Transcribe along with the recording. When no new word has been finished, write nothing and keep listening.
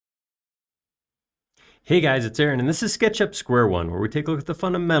Hey guys, it's Aaron, and this is SketchUp Square One, where we take a look at the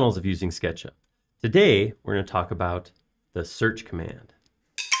fundamentals of using SketchUp. Today, we're going to talk about the search command.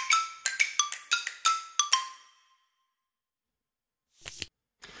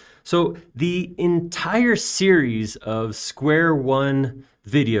 So the entire series of Square One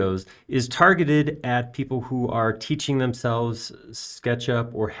videos is targeted at people who are teaching themselves SketchUp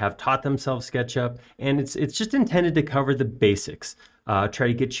or have taught themselves SketchUp, and it's just intended to cover the basics. Try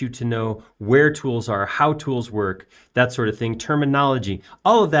to get you to know where tools are, how tools work, that sort of thing, terminology.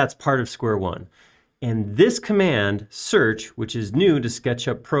 All of that's part of Square One. And this command, search, which is new to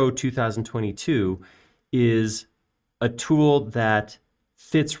SketchUp Pro 2022, is a tool that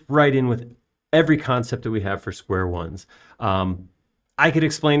fits right in with every concept that we have for Square Ones. I could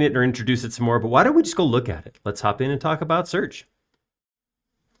explain it or introduce it some more, but why don't we just go look at it? Let's hop in and talk about search.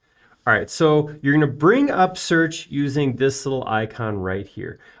 All right, so you're going to bring up search using this little icon right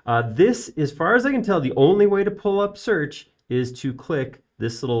here. This, as far as I can tell, the only way to pull up search is to click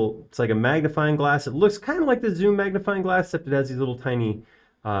this little, it's like a magnifying glass. It looks kind of like the zoom magnifying glass, except it has these little tiny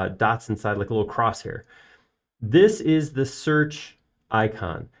dots inside, like a little crosshair. This is the search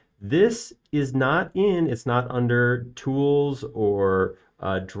icon. This is not it's not under tools or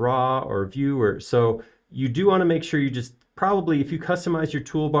draw or view, so you do want to make sure you just probably, if you customize your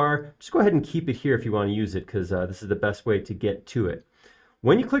toolbar, just go ahead and keep it here if you want to use it, because this is the best way to get to it.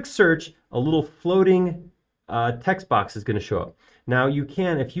 When you click search, a little floating text box is going to show up. Now you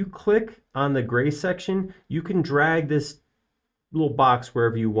can, if you click on the gray section, you can drag this little box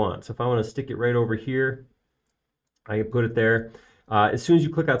wherever you want. So if I want to stick it right over here, I can put it there. As soon as you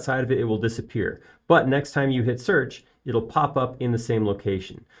click outside of it, it will disappear. But next time you hit search, it'll pop up in the same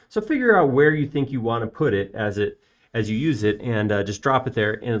location. So figure out where you think you want to put it as you use it, and just drop it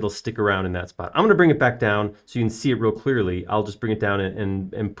there, and it'll stick around in that spot. I'm going to bring it back down so you can see it real clearly. I'll just bring it down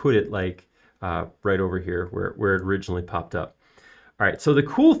and put it like right over here where it originally popped up. All right, so the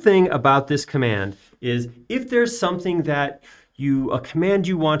cool thing about this command is if there's something that a command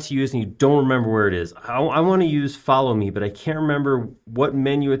you want to use and you don't remember where it is. I want to use follow me, but I can't remember what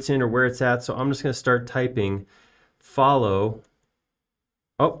menu it's in or where it's at, so I'm just going to start typing follow.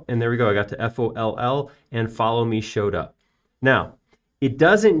 Oh, and there we go. I got to FOLL, and follow me showed up. Now, it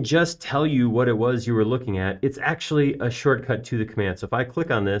doesn't just tell you what it was you were looking at. It's actually a shortcut to the command. So if I click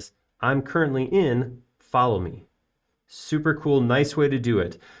on this, I'm currently in follow me. Super cool, nice way to do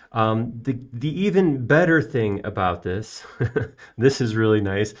it. The even better thing about this, this is really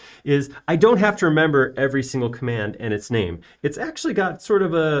nice, is I don't have to remember every single command and its name. It's actually got sort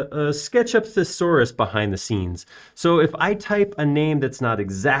of a SketchUp thesaurus behind the scenes. So if I type a name that's not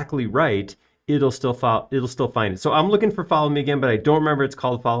exactly right, it'll still find it. So I'm looking for follow me again, but I don't remember it's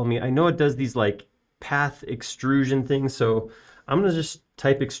called follow me. I know it does these like path extrusion things, so I'm gonna just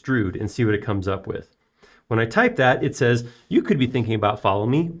type extrude and see what it comes up with. When I type that, it says, you could be thinking about follow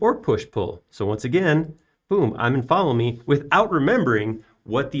me or push pull. So once again, boom, I'm in follow me without remembering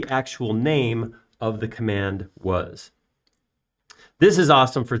what the actual name of the command was. This is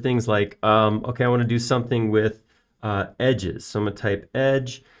awesome for things like, okay, I want to do something with edges. So I'm going to type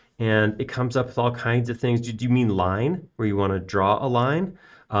edge, and it comes up with all kinds of things. Did you mean line, where you want to draw a line?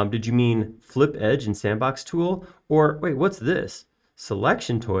 Did you mean flip edge in sandbox tool? Or wait, what's this?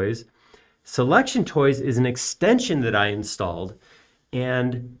 Selection toys. Selection Toys is an extension that I installed,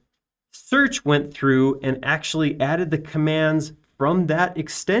 and search went through and actually added the commands from that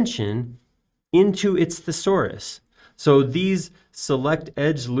extension into its thesaurus. So these select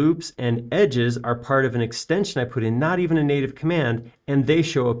edge loops and edges are part of an extension I put in, not even a native command, and they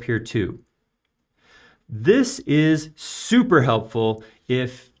show up here too. This is super helpful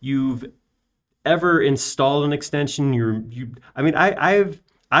if you've ever installed an extension.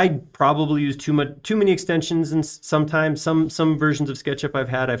 I probably use too many extensions, and sometimes some versions of SketchUp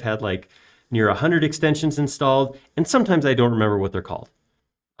I've had like near 100 extensions installed, and sometimes I don't remember what they're called.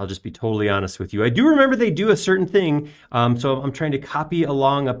 I'll just be totally honest with you. I do remember they do a certain thing, so I'm trying to copy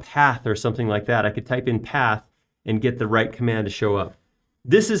along a path or something like that. I could type in path and get the right command to show up.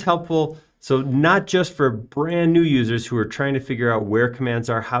 This is helpful, so not just for brand new users who are trying to figure out where commands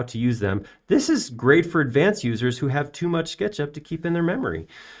are, how to use them. This is great for advanced users who have too much SketchUp to keep in their memory.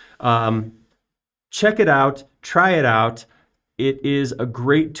 Check it out, try it out. It is a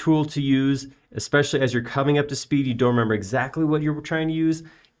great tool to use, especially as you're coming up to speed. You don't remember exactly what you're trying to use.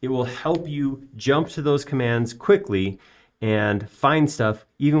 It will help you jump to those commands quickly and find stuff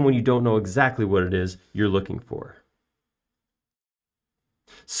even when you don't know exactly what it is you're looking for.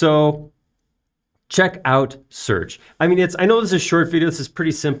 So check out search. I mean, I know this is a short video, this is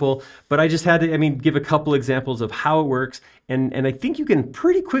pretty simple, but I just had to, give a couple examples of how it works. And I think you can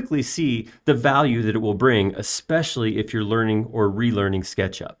pretty quickly see the value that it will bring, especially if you're learning or relearning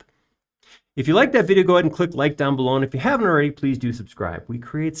SketchUp. If you like that video, go ahead and click like down below. And if you haven't already, please do subscribe. We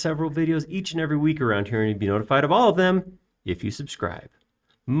create several videos each and every week around here, and you'll be notified of all of them if you subscribe.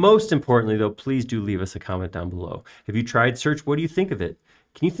 Most importantly, though, please do leave us a comment down below. Have you tried search? What do you think of it?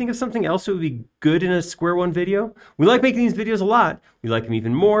 Can you think of something else that would be good in a Square One video? We like making these videos a lot. We like them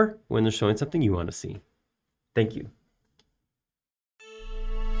even more when they're showing something you want to see. Thank you.